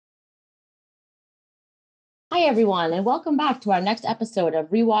Hi, everyone, and welcome back to our next episode of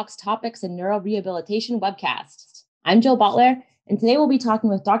Rewalk's Topics in Neurorehabilitation webcast. I'm Jill Butler, and today we'll be talking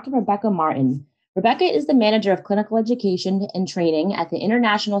with Dr. Rebecca Martin. Rebecca is the Manager of Clinical Education and Training at the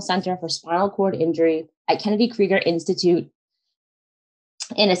International Center for Spinal Cord Injury at Kennedy Krieger Institute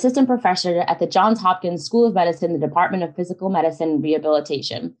and Assistant Professor at the Johns Hopkins School of Medicine, the Department of Physical Medicine and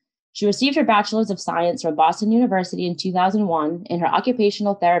Rehabilitation. She received her Bachelor's of Science from Boston University in 2001 and her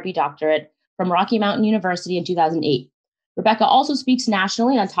Occupational Therapy Doctorate from Rocky Mountain University in 2008. Rebecca also speaks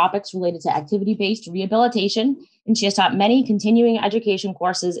nationally on topics related to activity-based rehabilitation, and she has taught many continuing education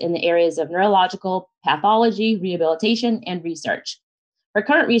courses in the areas of neurological, pathology, rehabilitation, and research. Her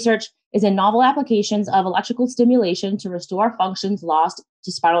current research is in novel applications of electrical stimulation to restore functions lost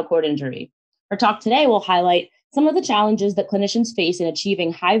to spinal cord injury. Her talk today will highlight some of the challenges that clinicians face in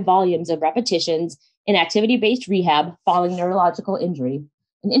achieving high volumes of repetitions in activity-based rehab following neurological injury,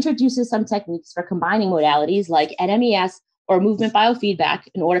 and introduces some techniques for combining modalities like NMES or movement biofeedback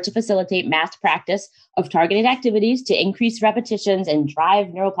in order to facilitate mass practice of targeted activities to increase repetitions and drive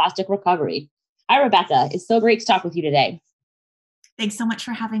neuroplastic recovery. Hi, Rebecca. It's so great to talk with you today. Thanks so much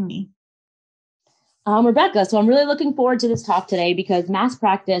for having me. Rebecca, so I'm really looking forward to this talk today because mass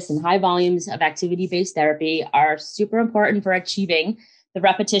practice and high volumes of activity-based therapy are super important for achieving the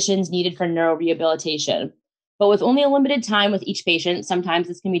repetitions needed for neurorehabilitation. But with only a limited time with each patient, sometimes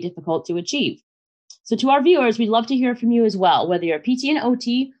this can be difficult to achieve. So to our viewers, we'd love to hear from you as well. Whether you're PT and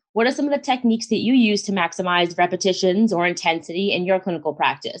OT, what are some of the techniques that you use to maximize repetitions or intensity in your clinical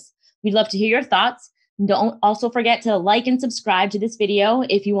practice? We'd love to hear your thoughts. Don't also forget to like and subscribe to this video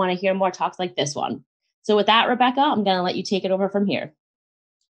if you want to hear more talks like this one. So with that, Rebecca, I'm going to let you take it over from here.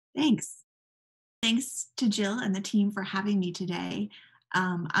 Thanks. Thanks to Jill and the team for having me today.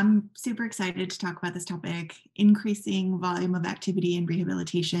 I'm super excited to talk about this topic. Increasing volume of activity in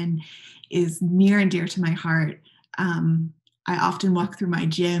rehabilitation is near and dear to my heart. I often walk through my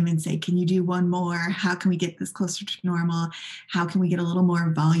gym and say, can you do one more? How can we get this closer to normal? How can we get a little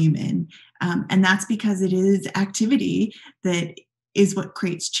more volume in? And that's because it is activity that is what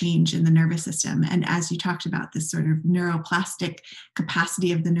creates change in the nervous system. And as you talked about, this sort of neuroplastic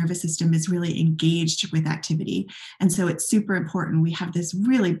capacity of the nervous system is really engaged with activity. And so it's super important. We have this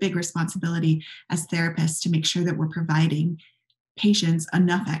really big responsibility as therapists to make sure that we're providing patients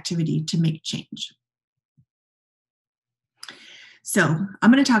enough activity to make change. So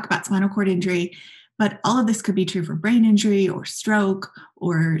I'm going to talk about spinal cord injury, but all of this could be true for brain injury or stroke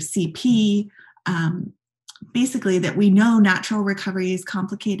or CP. Basically, that we know natural recovery is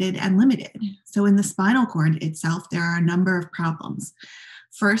complicated and limited. So in the spinal cord itself, there are a number of problems.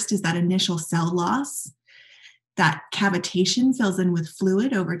 First is that initial cell loss. That cavitation fills in with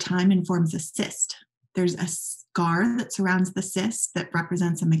fluid over time and forms a cyst. There's a scar that surrounds the cyst that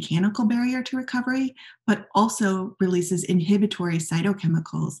represents a mechanical barrier to recovery, but also releases inhibitory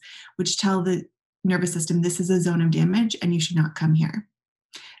cytochemicals, which tell the nervous system this is a zone of damage and you should not come here.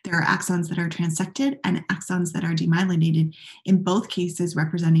 There are axons that are transected and axons that are demyelinated, in both cases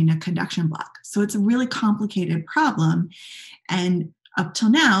representing a conduction block. So it's a really complicated problem. And up till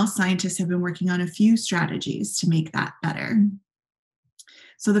now, scientists have been working on a few strategies to make that better.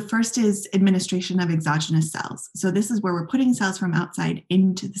 So the first is administration of exogenous cells. So this is where we're putting cells from outside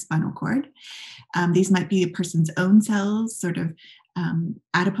into the spinal cord. These might be a person's own cells, sort of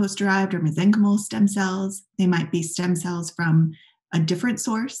adipose-derived or mesenchymal stem cells. They might be stem cells from a different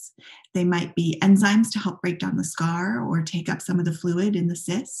source. They might be enzymes to help break down the scar or take up some of the fluid in the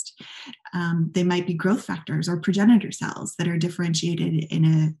cyst. They might be growth factors or progenitor cells that are differentiated in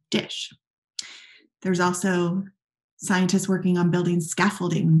a dish. There's also scientists working on building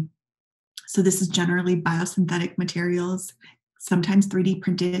scaffolding. So this is generally biosynthetic materials, sometimes 3D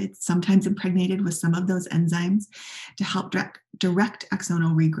printed, sometimes impregnated with some of those enzymes to help direct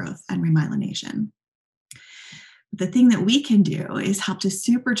axonal regrowth and remyelination. The thing that we can do is help to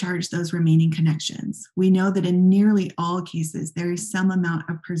supercharge those remaining connections. We know that in nearly all cases, there is some amount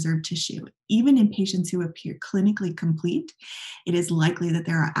of preserved tissue. Even in patients who appear clinically complete, it is likely that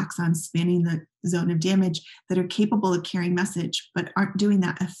there are axons spanning the zone of damage that are capable of carrying message, but aren't doing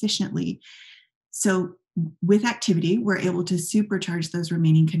that efficiently. So with activity, we're able to supercharge those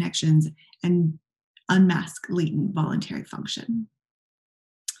remaining connections and unmask latent voluntary function.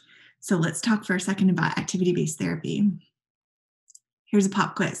 So let's talk for a second about activity-based therapy. Here's a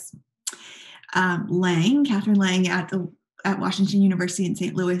pop quiz. Catherine Lang at Washington University in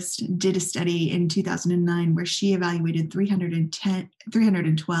St. Louis did a study in 2009 where she evaluated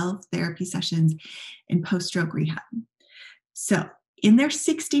 312 therapy sessions in post-stroke rehab. So in their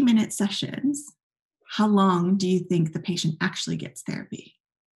 60-minute sessions, how long do you think the patient actually gets therapy?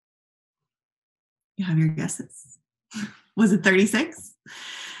 You have your guesses. Was it 36?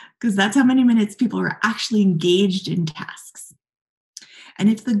 Because that's how many minutes people were actually engaged in tasks. And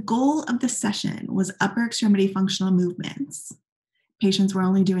if the goal of the session was upper extremity functional movements, patients were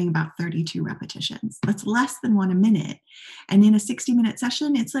only doing about 32 repetitions. That's less than 1 a minute. And in a 60-minute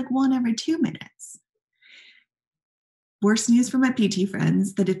session, it's like 1 every 2 minutes. Worse news for my PT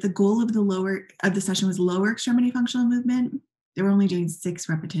friends, that if the goal of the session was lower extremity functional movement, they were only doing 6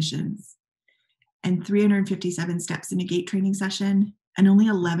 repetitions and 357 steps in a gait training session and only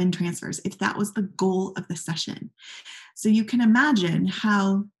 11 transfers, if that was the goal of the session. So you can imagine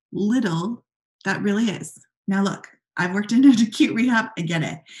how little that really is. Now look, I've worked in an acute rehab, I get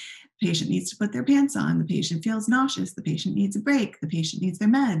it. The patient needs to put their pants on, the patient feels nauseous, the patient needs a break, the patient needs their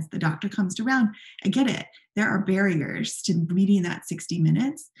meds, the doctor comes around, I get it. There are barriers to meeting that 60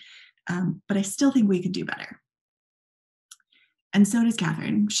 minutes, but I still think we could do better. And so does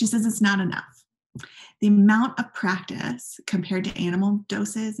Catherine. She says it's not enough. The amount of practice compared to animal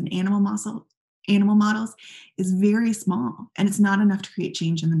doses and animal models is very small, and it's not enough to create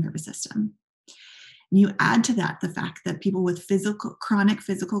change in the nervous system. You add to that the fact that people with chronic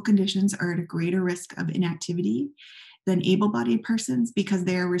physical conditions are at a greater risk of inactivity than able-bodied persons because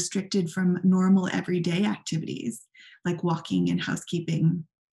they are restricted from normal everyday activities like walking and housekeeping.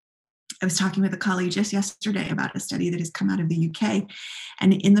 I was talking with a colleague just yesterday about a study that has come out of the UK,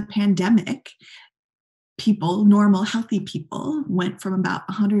 and in the pandemic, normal, healthy people went from about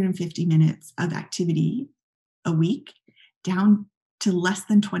 150 minutes of activity a week down to less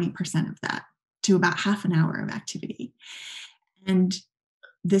than 20% of that, to about half an hour of activity. And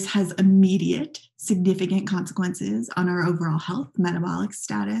this has immediate, significant consequences on our overall health, metabolic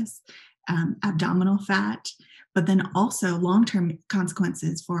status, abdominal fat, but then also long-term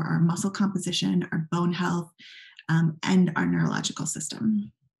consequences for our muscle composition, our bone health, and our neurological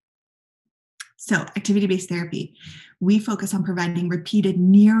system. So activity-based therapy, we focus on providing repeated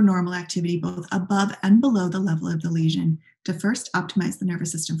near normal activity both above and below the level of the lesion to first optimize the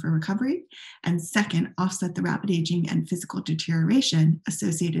nervous system for recovery, and second, offset the rapid aging and physical deterioration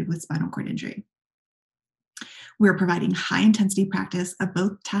associated with spinal cord injury. We're providing high-intensity practice of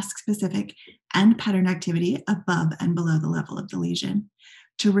both task-specific and pattern activity above and below the level of the lesion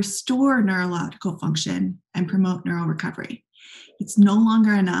to restore neurological function and promote neural recovery. It's no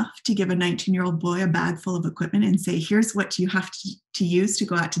longer enough to give a 19-year-old boy a bag full of equipment and say, here's what you have to use to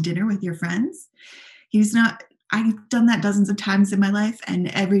go out to dinner with your friends. I've done that dozens of times in my life, and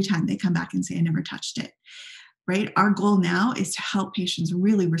every time they come back and say, I never touched it, right? Our goal now is to help patients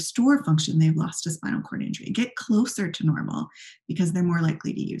really restore function they've lost to spinal cord injury, get closer to normal because they're more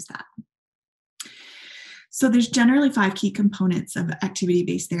likely to use that. So there's generally 5 key components of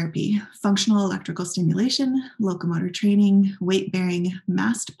activity-based therapy: functional electrical stimulation, locomotor training, weight bearing,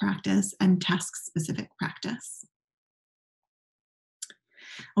 massed practice, and task-specific practice.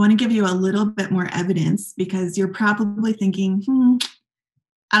 I want to give you a little bit more evidence because you're probably thinking,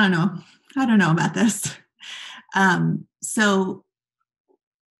 I don't know about this. So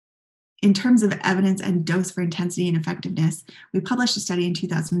in terms of evidence and dose for intensity and effectiveness, we published a study in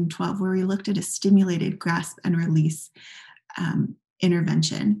 2012 where we looked at a stimulated grasp and release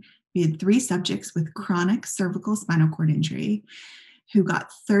intervention. We had 3 subjects with chronic cervical spinal cord injury who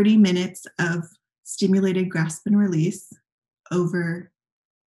got 30 minutes of stimulated grasp and release over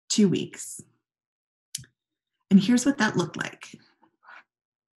 2 weeks. And here's what that looked like.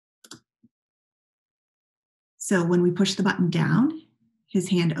 So when we push the button down, his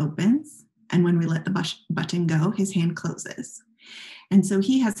hand opens, and when we let the button go, his hand closes. And so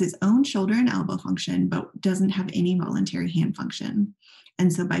he has his own shoulder and elbow function, but doesn't have any voluntary hand function.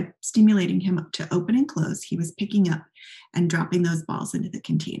 And so by stimulating him to open and close, he was picking up and dropping those balls into the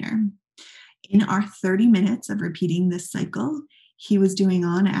container. In our 30 minutes of repeating this cycle, he was doing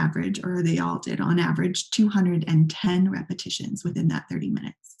on average, or they all did on average, 210 repetitions within that 30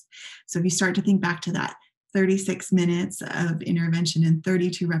 minutes. So if you start to think back to that 36 minutes of intervention and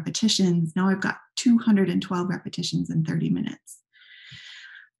 32 repetitions, now I've got 212 repetitions in 30 minutes.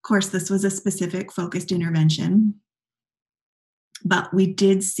 Of course, this was a specific focused intervention, but we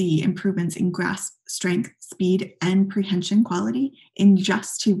did see improvements in grasp strength, speed, and prehension quality in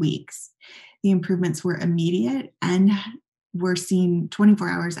just 2 weeks. The improvements were immediate and were seen 24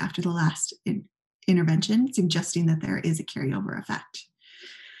 hours after the last intervention, suggesting that there is a carryover effect.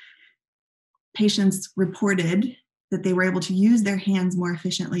 Patients reported that they were able to use their hands more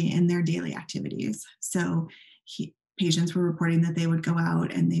efficiently in their daily activities. So patients were reporting that they would go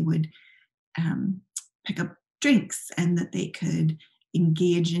out and they would pick up drinks, and that they could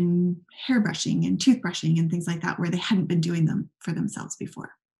engage in hairbrushing and toothbrushing and things like that, where they hadn't been doing them for themselves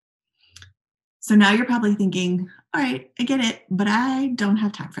before. So now you're probably thinking, all right, I get it, but I don't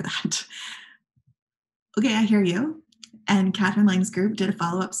have time for that. Okay, I hear you. And Catherine Lang's group did a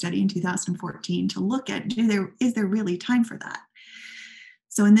follow-up study in 2014 to look at, is there really time for that?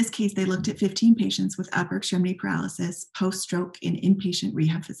 So in this case, they looked at 15 patients with upper extremity paralysis post-stroke in inpatient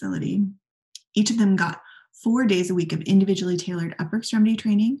rehab facility. Each of them got 4 days a week of individually tailored upper extremity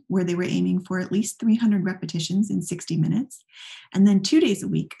training, where they were aiming for at least 300 repetitions in 60 minutes, and then 2 days a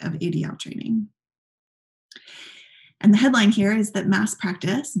week of ADL training. And the headline here is that mass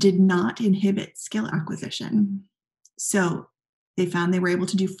practice did not inhibit skill acquisition. So they found they were able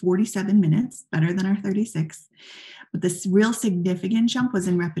to do 47 minutes, better than our 36. But this real significant jump was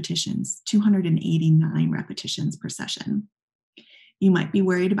in repetitions, 289 repetitions per session. You might be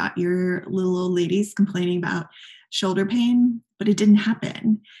worried about your little old ladies complaining about shoulder pain, but it didn't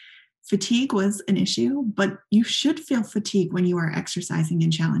happen. Fatigue was an issue, but you should feel fatigue when you are exercising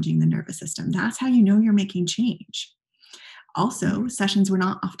and challenging the nervous system. That's how you know you're making change. Also, sessions were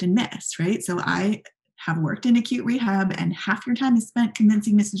not often missed, right? So I have worked in acute rehab, and half your time is spent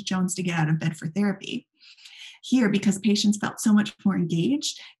convincing Mrs. Jones to get out of bed for therapy. Here, because patients felt so much more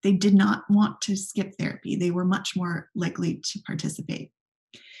engaged, they did not want to skip therapy. They were much more likely to participate.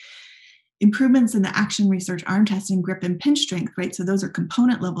 Improvements in the action research arm test and grip and pinch strength, right? So those are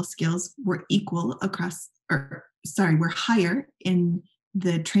component level skills, were were higher in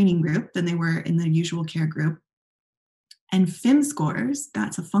the training group than they were in the usual care group. And FIM scores,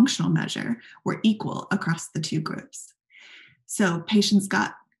 that's a functional measure, were equal across the two groups. So patients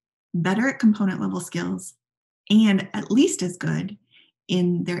got better at component level skills and at least as good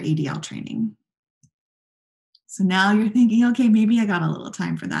in their ADL training. So now you're thinking, okay, maybe I got a little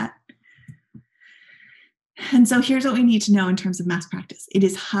time for that. And so here's what we need to know in terms of mass practice. It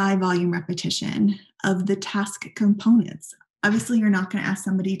is high volume repetition of the task components. Obviously, you're not going to ask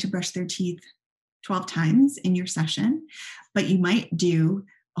somebody to brush their teeth 12 times in your session, but you might do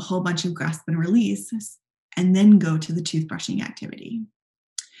a whole bunch of grasp and release and then go to the toothbrushing activity.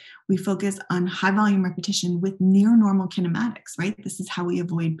 We focus on high volume repetition with near normal kinematics, right? This is how we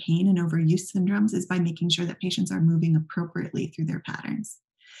avoid pain and overuse syndromes, is by making sure that patients are moving appropriately through their patterns.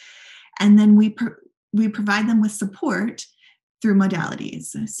 And then we provide them with support through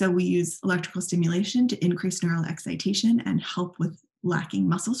modalities. So we use electrical stimulation to increase neural excitation and help with lacking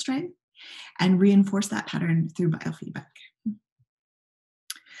muscle strength, and reinforce that pattern through biofeedback.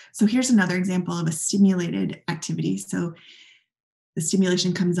 So here's another example of a stimulated activity. So the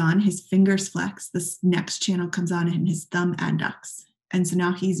stimulation comes on, his fingers flex, this next channel comes on, and his thumb adducts. And so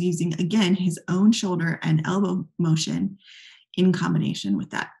now he's using, again, his own shoulder and elbow motion in combination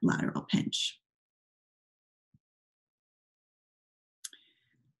with that lateral pinch.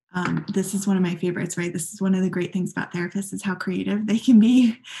 This is one of my favorites, right? This is one of the great things about therapists, is how creative they can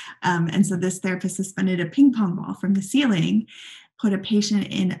be. And so this therapist suspended a ping pong ball from the ceiling, put a patient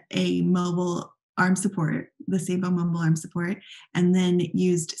in a mobile arm support, the Sabo mobile arm support, and then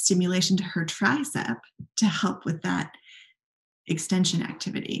used stimulation to her tricep to help with that extension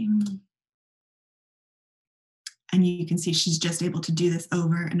activity. And you can see she's just able to do this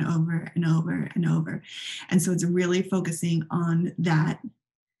over and over and over and over. And so it's really focusing on that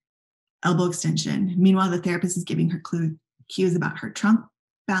elbow extension. Meanwhile, the therapist is giving her cues about her trunk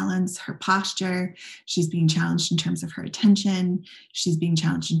balance, her posture. She's being challenged in terms of her attention. She's being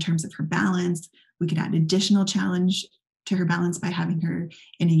challenged in terms of her balance. We could add additional challenge to her balance by having her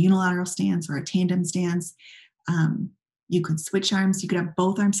in a unilateral stance or a tandem stance. You could switch arms. You could have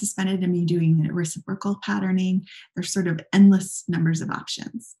both arms suspended and be doing a reciprocal patterning. There's sort of endless numbers of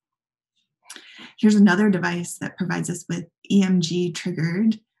options. Here's another device that provides us with EMG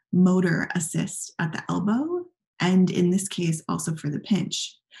triggered motor assist at the elbow, and in this case also for the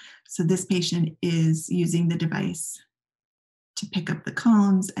pinch. So this patient is using the device to pick up the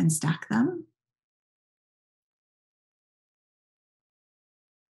cones and stack them.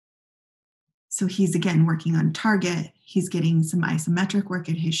 So he's again working on target. He's getting some isometric work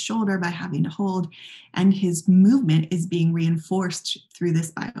at his shoulder by having to hold, and his movement is being reinforced through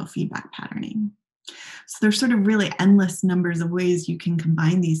this biofeedback patterning. So there's sort of really endless numbers of ways you can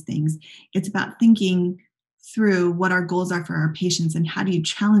combine these things. It's about thinking through what our goals are for our patients and how do you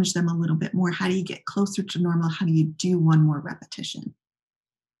challenge them a little bit more? How do you get closer to normal? How do you do one more repetition?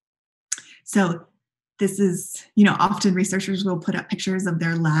 So this is, often researchers will put up pictures of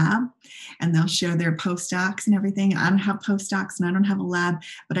their lab and they'll show their postdocs and everything. I don't have postdocs and I don't have a lab,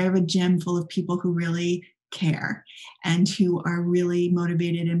 but I have a gym full of people who really care and who are really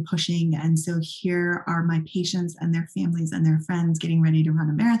motivated and pushing. And so here are my patients and their families and their friends getting ready to run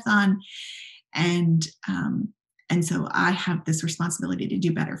a marathon. And And so I have this responsibility to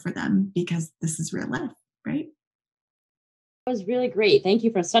do better for them because this is real life, right? That was really great. Thank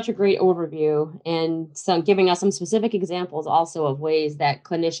you for such a great overview and some giving us some specific examples also of ways that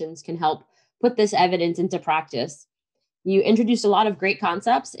clinicians can help put this evidence into practice. You introduced a lot of great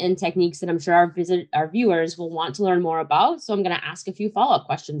concepts and techniques that I'm sure our viewers will want to learn more about. So I'm going to ask a few follow-up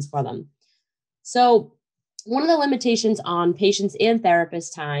questions for them. So one of the limitations on patients and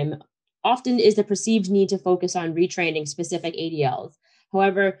therapists' time often is the perceived need to focus on retraining specific ADLs.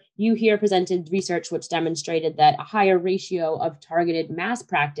 However, you here presented research which demonstrated that a higher ratio of targeted mass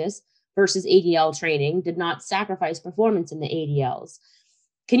practice versus ADL training did not sacrifice performance in the ADLs.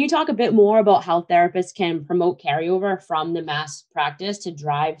 Can you talk a bit more about how therapists can promote carryover from the mass practice to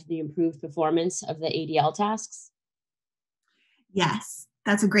drive the improved performance of the ADL tasks? Yes,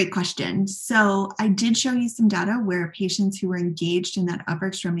 that's a great question. So I did show you some data where patients who were engaged in that upper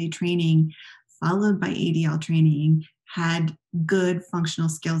extremity training followed by ADL training had good functional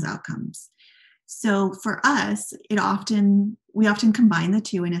skills outcomes. So for us, we often combine the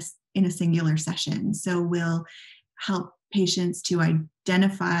two in a singular session. So we'll help patients to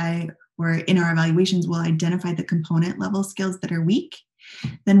identify, or in our evaluations, we'll identify the component level skills that are weak.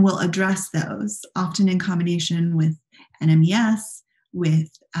 Then we'll address those, often in combination with NMES, with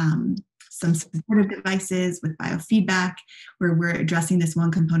some supportive devices, with biofeedback, where we're addressing this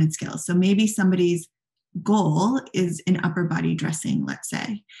one component skill. So maybe somebody's goal is an upper body dressing, let's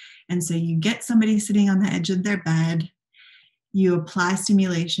say. And so you get somebody sitting on the edge of their bed, you apply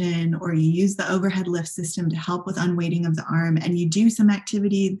stimulation, or you use the overhead lift system to help with unweighting of the arm, and you do some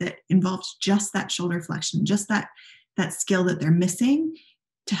activity that involves just that shoulder flexion, just that skill that they're missing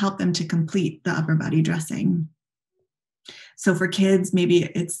to help them to complete the upper body dressing. So for kids, maybe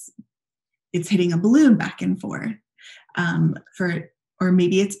it's hitting a balloon back and forth, or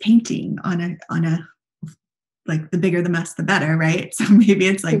maybe it's painting on a like the bigger the mess, the better, right? So maybe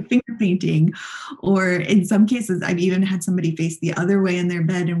it's like finger painting, or in some cases, I've even had somebody face the other way in their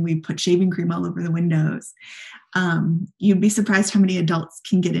bed and we put shaving cream all over the windows. You'd be surprised how many adults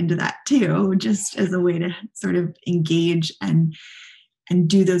can get into that too, just as a way to sort of engage and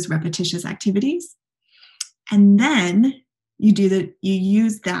do those repetitious activities. And then you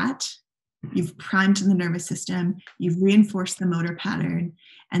use that, you've primed the nervous system, you've reinforced the motor pattern,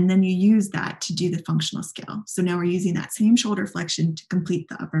 and then you use that to do the functional skill. So now we're using that same shoulder flexion to complete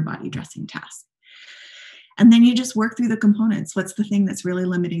the upper body dressing task. And then you just work through the components. What's the thing that's really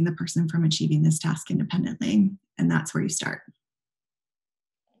limiting the person from achieving this task independently? And that's where you start.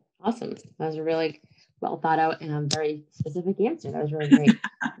 Awesome. That was a really well thought out and a very specific answer. That was really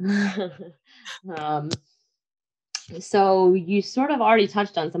great. So you sort of already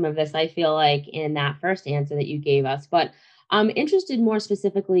touched on some of this, I feel like, in that first answer that you gave us, but I'm interested more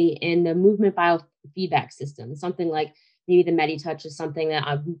specifically in the movement biofeedback system, something like maybe the MediTouch is something that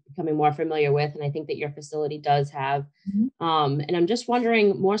I'm becoming more familiar with, and I think that your facility does have. And I'm just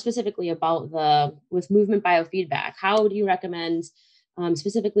wondering more specifically about with movement biofeedback. How do you recommend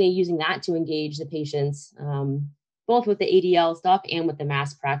specifically using that to engage the patients, both with the ADL stuff and with the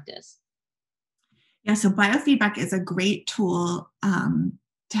mass practice? Yeah, so biofeedback is a great tool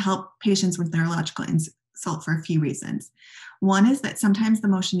to help patients with neurological insult for a few reasons. One is that sometimes the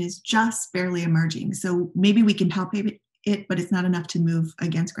motion is just barely emerging. So maybe we can palpate it, but it's not enough to move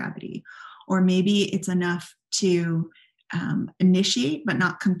against gravity. Or maybe it's enough to initiate, but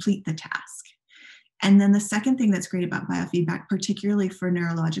not complete the task. And then the second thing that's great about biofeedback, particularly for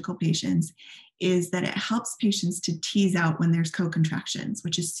neurological patients, is that it helps patients to tease out when there's co-contractions,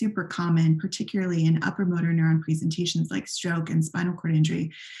 which is super common, particularly in upper motor neuron presentations like stroke and spinal cord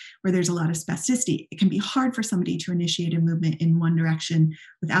injury, where there's a lot of spasticity. It can be hard for somebody to initiate a movement in one direction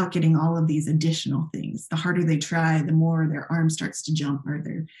without getting all of these additional things. The harder they try, the more their arm starts to jump or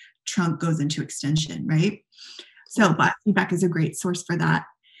their trunk goes into extension, right? So biofeedback is a great source for that,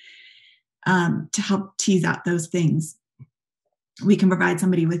 to help tease out those things. We can provide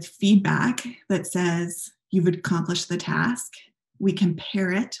somebody with feedback that says you've accomplished the task. We can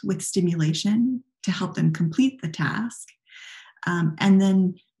pair it with stimulation to help them complete the task. And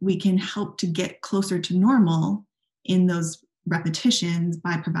then we can help to get closer to normal in those repetitions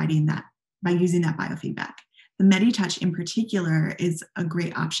by providing that, by using that biofeedback. The MediTouch in particular is a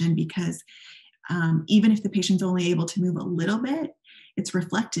great option because even if the patient's only able to move a little bit, it's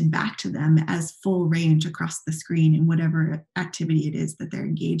reflected back to them as full range across the screen in whatever activity it is that they're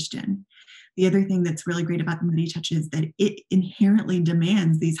engaged in. The other thing that's really great about the MediTouch is that it inherently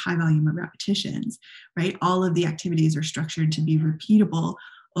demands these high volume of repetitions, right? All of the activities are structured to be repeatable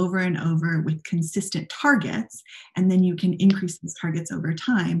over and over with consistent targets, and then you can increase those targets over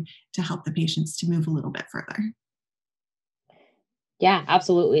time to help the patients to move a little bit further. Yeah,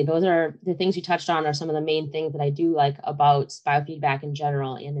 absolutely. Those are the things you touched on are some of the main things that I do like about biofeedback in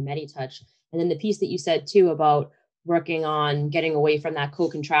general and the MediTouch. And then the piece that you said too about working on getting away from that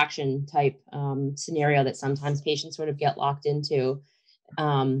co-contraction type scenario that sometimes patients sort of get locked into.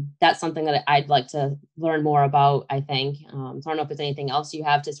 That's something that I'd like to learn more about, I think. So I don't know if there's anything else you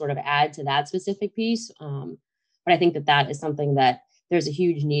have to sort of add to that specific piece. But I think that that is something that there's a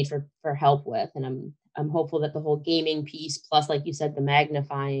huge need for help with. And I'm hopeful that the whole gaming piece, plus, like you said, the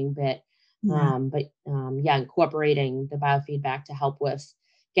magnifying bit, Yeah. yeah, incorporating the biofeedback to help with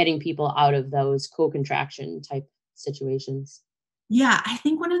getting people out of those co-contraction type situations. Yeah, I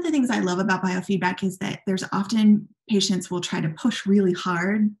think one of the things I love about biofeedback is that there's often patients will try to push really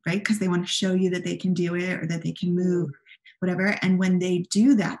hard, right? Because they want to show you that they can do it or that they can move, whatever. And when they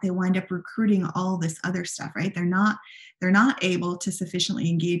do that, they wind up recruiting all this other stuff, right? They're not able to sufficiently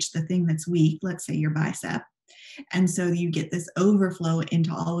engage the thing that's weak, let's say your bicep. And so you get this overflow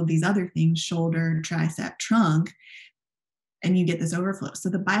into all of these other things, shoulder, tricep, trunk, and you get this overflow. So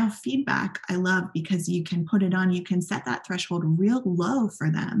the biofeedback I love because you can put it on, you can set that threshold real low for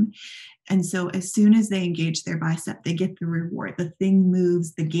them. And so as soon as they engage their bicep, they get the reward. The thing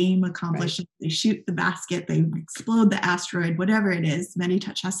moves, the game accomplishes, right. They shoot the basket, they explode the asteroid, whatever it is.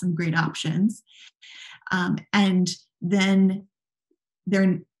 MediTouch has some great options. And then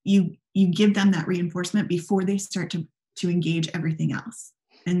you give them that reinforcement before they start to engage everything else.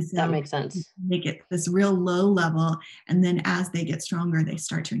 And so that makes sense. Make it this real low level. And then as they get stronger, they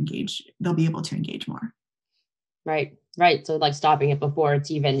start to engage. They'll be able to engage more. Right. Right. So like stopping it before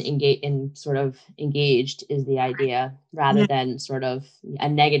it's even engaged is the idea rather than sort of a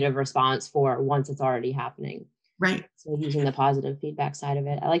negative response for once it's already happening. Right. So using the positive feedback side of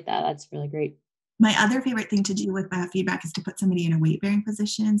it. I like that. That's really great. My other favorite thing to do with biofeedback is to put somebody in a weight-bearing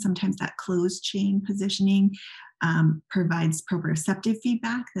position. Sometimes that closed chain positioning provides proprioceptive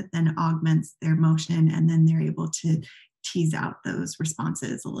feedback that then augments their motion, and then they're able to tease out those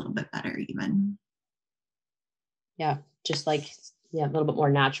responses a little bit better even. Yeah, just like, a little bit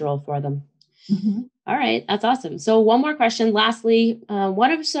more natural for them. Mm-hmm. All right, that's awesome. So one more question. Lastly, what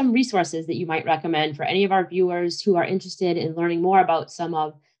are some resources that you might recommend for any of our viewers who are interested in learning more about some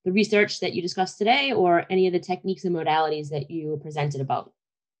of the research that you discussed today or any of the techniques and modalities that you presented about?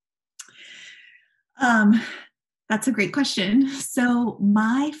 That's a great question. So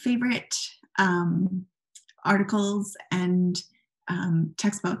my favorite articles and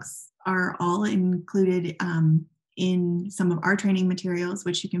textbooks are all included in some of our training materials,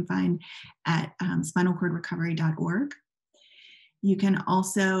 which you can find at spinalcordrecovery.org. You can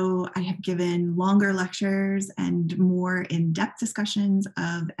also, I have given longer lectures and more in-depth discussions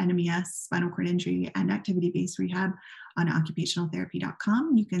of NMES, spinal cord injury, and activity-based rehab on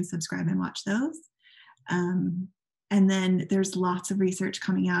occupationaltherapy.com. You can subscribe and watch those. And then there's lots of research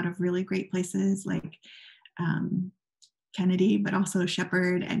coming out of really great places like Kennedy, but also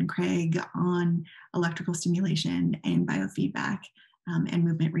Shepherd and Craig on electrical stimulation and biofeedback and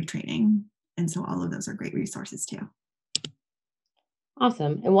movement retraining. And so all of those are great resources too.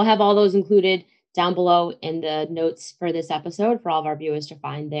 Awesome. And we'll have all those included down below in the notes for this episode for all of our viewers to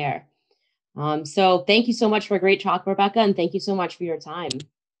find there. So thank you so much for a great talk, Rebecca, and thank you so much for your time.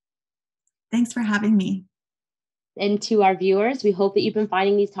 Thanks for having me. And to our viewers, we hope that you've been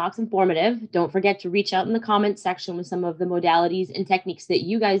finding these talks informative. Don't forget to reach out in the comments section with some of the modalities and techniques that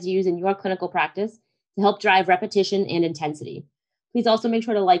you guys use in your clinical practice to help drive repetition and intensity. Please also make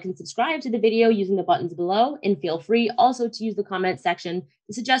sure to like and subscribe to the video using the buttons below, and feel free also to use the comment section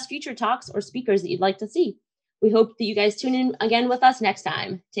to suggest future talks or speakers that you'd like to see. We hope that you guys tune in again with us next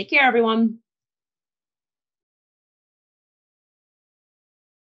time. Take care, everyone.